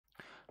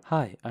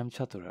Hi, I'm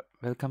Chatura.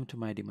 Welcome to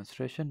my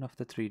demonstration of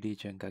the 3D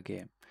Jenga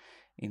game.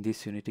 In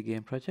this Unity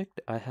game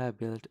project, I have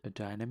built a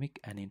dynamic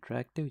and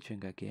interactive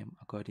Jenga game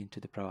according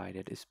to the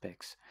provided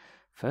specs.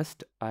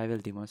 First, I will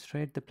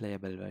demonstrate the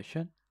playable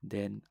version,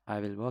 then I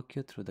will walk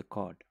you through the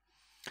code.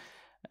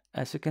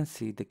 As you can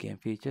see, the game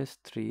features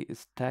three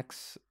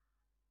stacks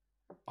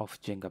of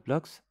Jenga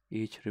blocks,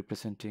 each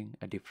representing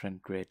a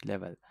different grade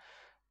level.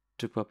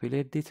 To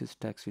populate these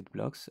stacks with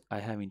blocks, I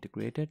have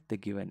integrated the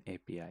given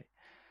API.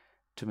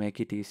 To make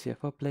it easier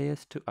for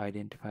players to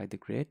identify the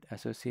grade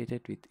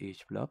associated with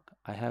each block,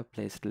 I have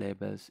placed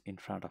labels in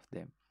front of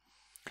them.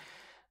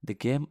 The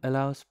game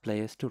allows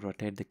players to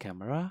rotate the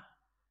camera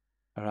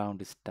around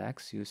the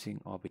stacks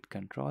using orbit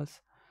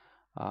controls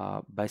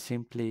by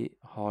simply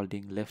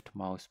holding left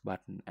mouse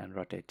button and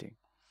rotating.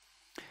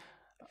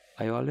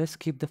 I always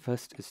keep the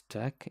first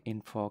stack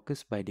in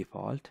focus by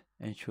default,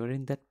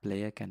 ensuring that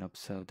player can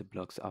observe the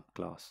blocks up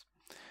close.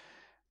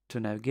 To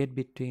navigate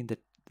between the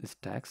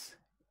stacks,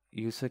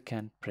 user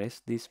can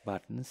press these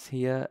buttons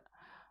here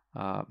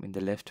in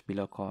the left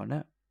below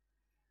corner.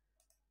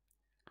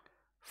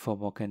 For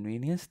more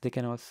convenience, they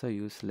can also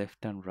use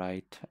left and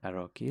right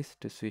arrow keys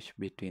to switch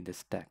between the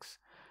stacks.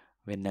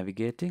 When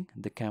navigating,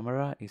 the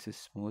camera is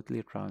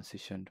smoothly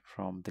transitioned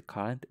from the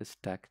current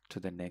stack to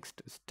the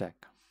next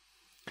stack.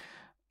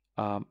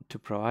 To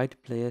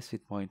provide players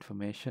with more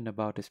information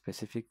about a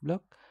specific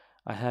block,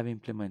 I have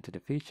implemented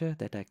a feature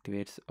that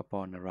activates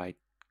upon a right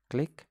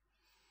click.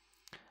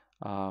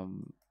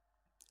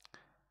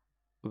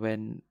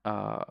 When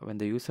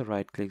the user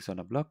right clicks on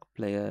a block,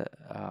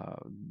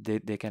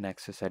 they can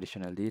access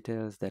additional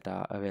details that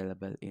are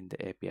available in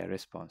the API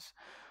response.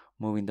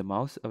 Moving the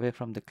mouse away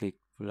from the click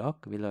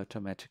block will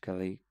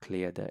automatically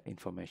clear the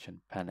information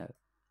panel.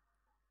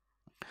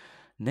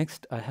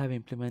 Next, I have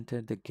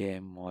implemented the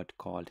game mode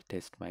called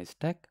Test My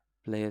Stack.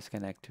 Players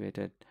can activate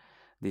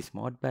this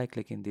mode by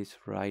clicking this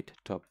right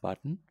top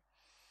button.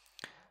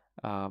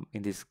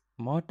 In this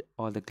mode,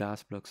 all the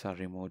glass blocks are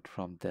removed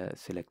from the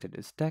selected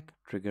stack,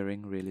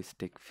 triggering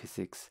realistic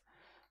physics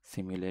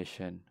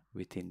simulation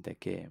within the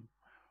game.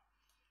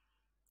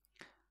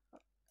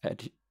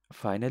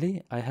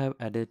 Finally, I have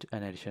added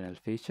an additional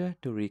feature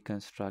to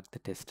reconstruct the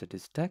tested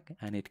stack,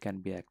 and it can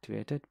be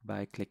activated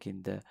by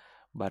clicking the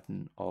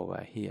button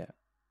over here.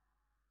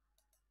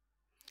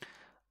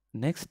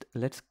 Next,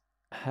 let's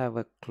have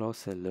a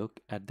closer look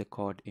at the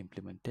code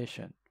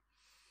implementation.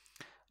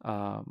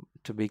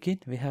 To begin,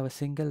 we have a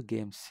single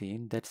game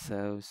scene that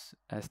serves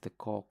as the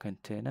core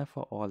container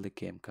for all the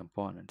game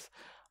components.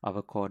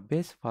 Our code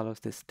base follows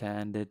the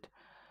standard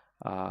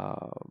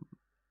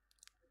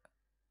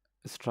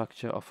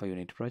structure of a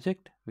unit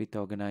project with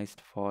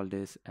organized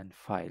folders and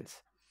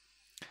files.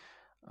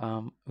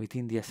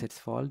 Within the assets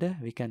folder,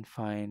 we can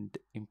find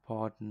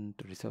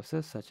important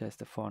resources such as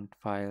the font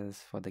files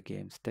for the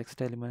game's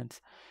text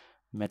elements,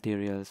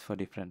 materials for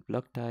different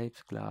block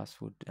types, glass,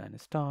 wood, and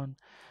stone.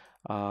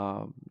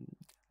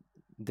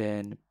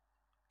 Then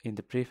in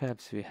the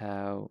prefabs, we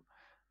have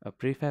a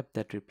prefab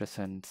that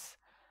represents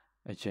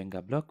a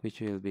Jenga block,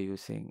 which we will be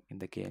using in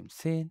the game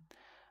scene.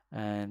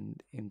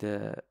 And in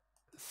the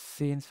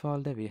scenes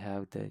folder, we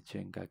have the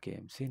Jenga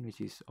game scene, which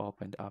is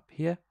opened up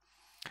here.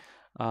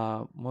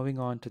 Moving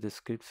on to the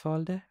scripts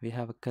folder, we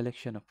have a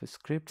collection of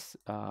scripts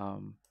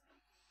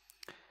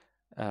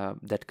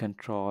that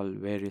control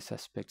various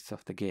aspects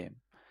of the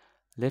game.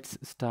 Let's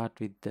start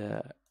with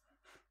the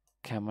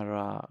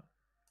camera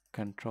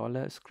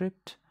controller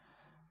script.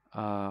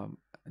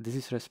 This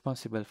is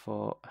responsible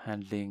for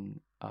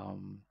handling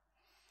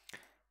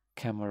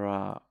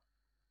camera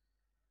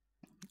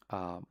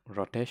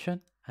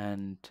rotation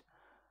and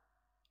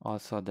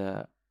also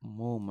the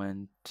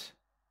movement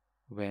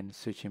when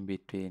switching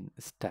between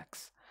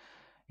stacks.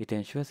 It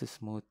ensures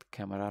smooth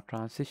camera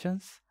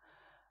transitions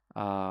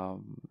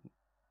while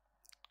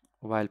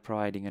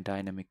providing a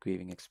dynamic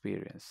viewing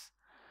experience.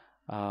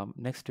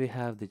 Next, we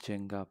have the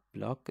Jenga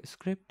block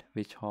script,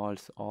 which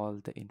holds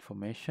all the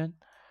information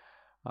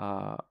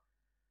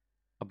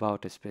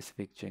about a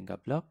specific Jenga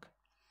block,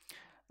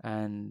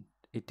 and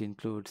it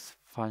includes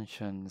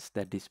functions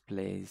that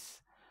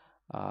displays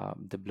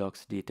the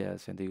block's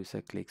details when the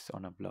user clicks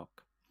on a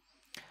block.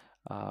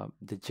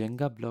 The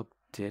Jenga block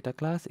data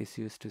class is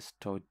used to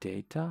store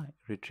data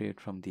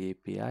retrieved from the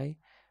API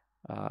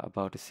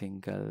about a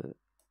single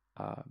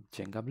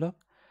Jenga block.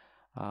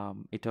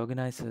 It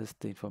organizes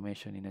the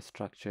information in a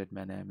structured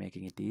manner,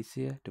 making it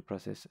easier to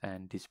process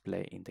and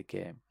display in the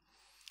game.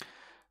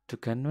 To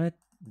convert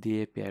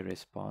the API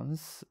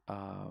response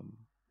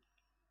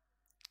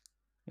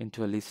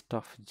into a list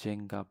of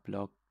Jenga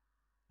block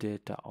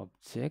data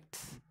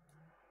objects,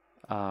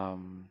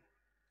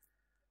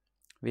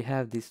 we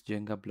have this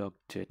Jenga block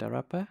data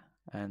wrapper,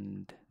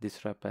 and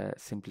this wrapper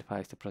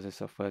simplifies the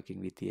process of working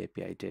with the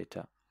API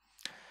data.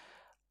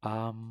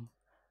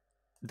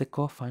 The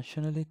core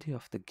functionality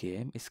of the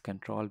game is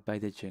controlled by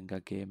the Jenga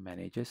game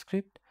manager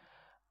script.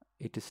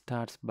 It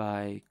starts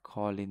by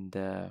calling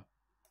the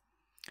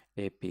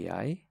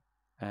API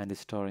and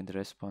storing the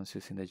response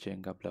using the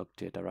Jenga block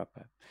data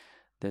wrapper.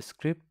 The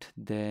script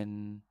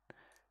then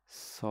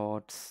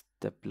sorts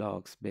the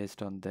blocks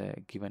based on the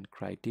given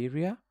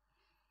criteria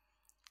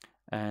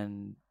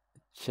and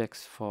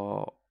checks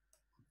for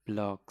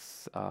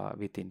blocks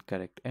with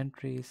incorrect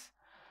entries,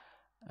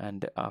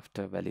 and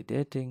after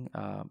validating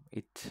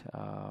it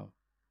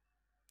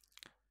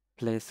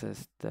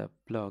places the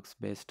blocks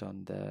based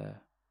on the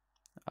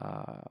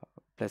uh,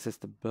 places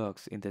the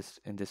blocks in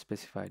the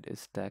specified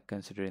stack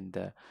considering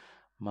the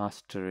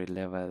mastery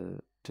level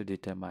to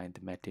determine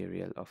the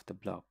material of the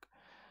block,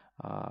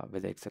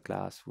 whether it's a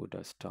glass, wood,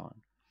 or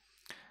stone.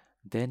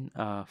 Then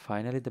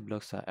finally the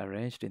blocks are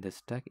arranged in the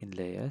stack in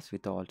layers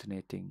with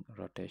alternating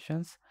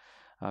rotations,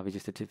 which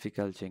is the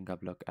typical Jenga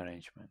block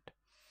arrangement.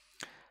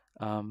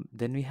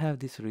 Then we have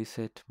this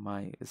reset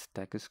my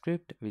stack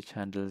script, which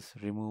handles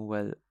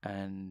removal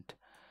and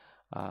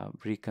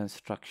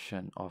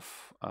reconstruction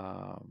of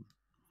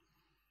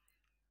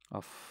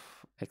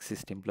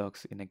existing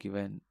blocks in a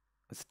given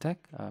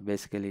stack.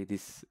 Basically,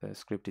 this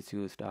script is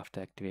used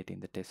after activating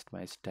the test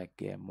my stack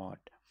game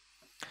mode.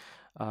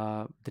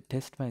 The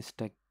test my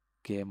stack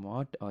game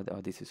mode or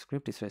this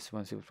script is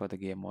responsible for the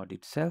game mode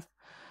itself.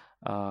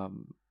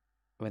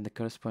 When the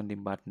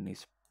corresponding button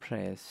is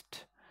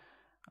pressed,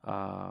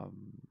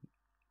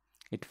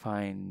 it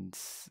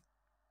finds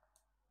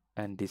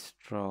and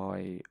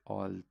destroy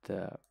all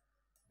the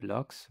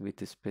blocks with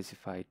the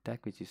specified tag,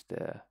 which is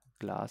the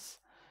glass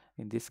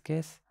in this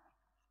case.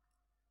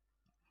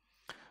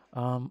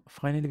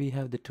 Finally, we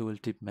have the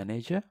tooltip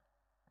manager.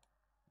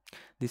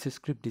 This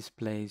script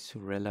displays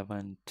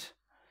relevant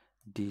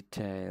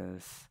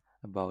details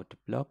about the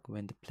block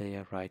when the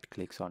player right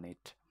clicks on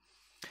it.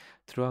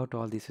 Throughout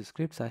all these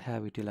scripts, I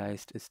have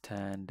utilized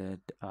standard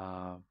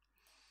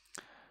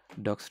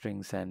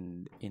docstrings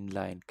and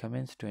inline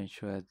comments to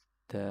ensure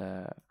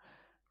the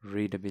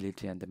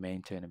readability and the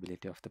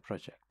maintainability of the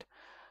project.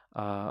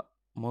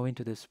 Moving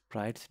to the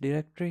sprites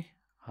directory,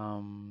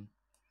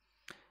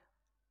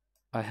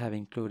 I have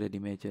included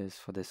images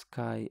for the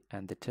sky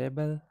and the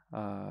table,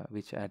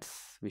 which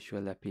adds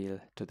visual appeal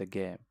to the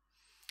game.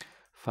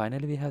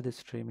 Finally, we have the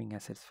streaming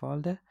assets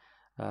folder.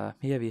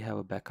 Here we have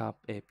a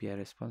backup API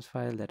response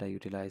file that I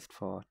utilized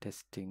for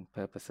testing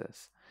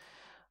purposes.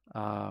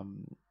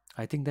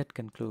 I think that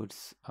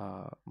concludes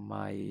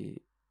my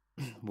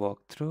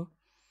walkthrough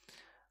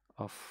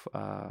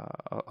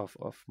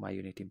of my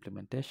unit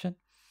implementation.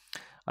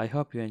 I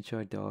hope you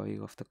enjoyed the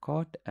overview of the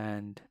code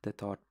and the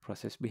thought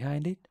process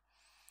behind it.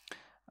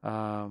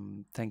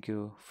 Thank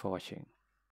you for watching.